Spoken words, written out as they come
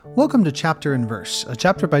Welcome to Chapter and Verse, a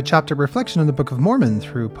chapter-by-chapter reflection on the Book of Mormon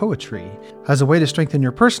through poetry, as a way to strengthen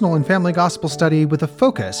your personal and family gospel study with a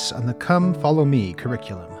focus on the Come Follow Me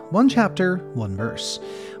curriculum. One chapter, one verse.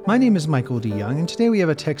 My name is Michael D. Young, and today we have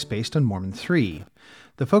a text based on Mormon 3.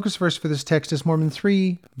 The focus verse for this text is Mormon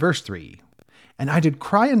 3, verse 3. And I did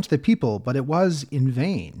cry unto the people, but it was in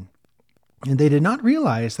vain. And they did not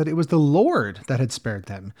realize that it was the Lord that had spared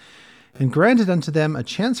them, and granted unto them a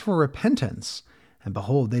chance for repentance. And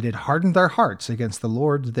behold, they did harden their hearts against the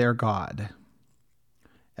Lord their God.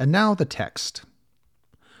 And now the text.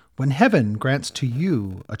 When heaven grants to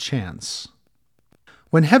you a chance.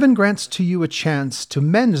 When heaven grants to you a chance to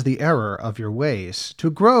mend the error of your ways,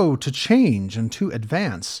 to grow, to change, and to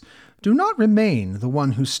advance, do not remain the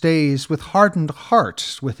one who stays with hardened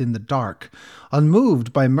heart within the dark,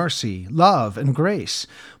 unmoved by mercy, love, and grace,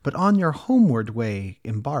 but on your homeward way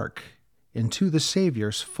embark into the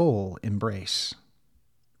Savior's full embrace.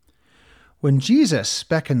 When Jesus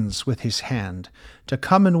beckons with his hand to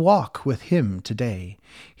come and walk with him today,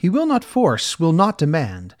 he will not force, will not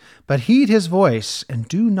demand, but heed his voice and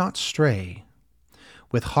do not stray.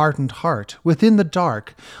 With hardened heart, within the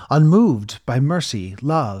dark, unmoved by mercy,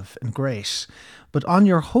 love, and grace, but on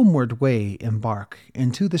your homeward way embark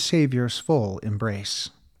into the Savior's full embrace.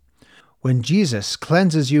 When Jesus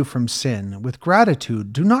cleanses you from sin, with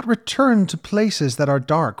gratitude do not return to places that are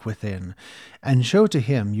dark within, and show to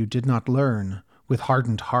him you did not learn, with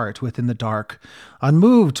hardened heart within the dark,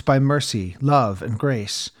 unmoved by mercy, love, and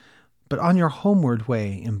grace, but on your homeward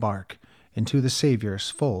way embark into the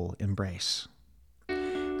Savior's full embrace.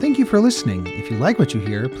 Thank you for listening. If you like what you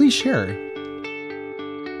hear, please share.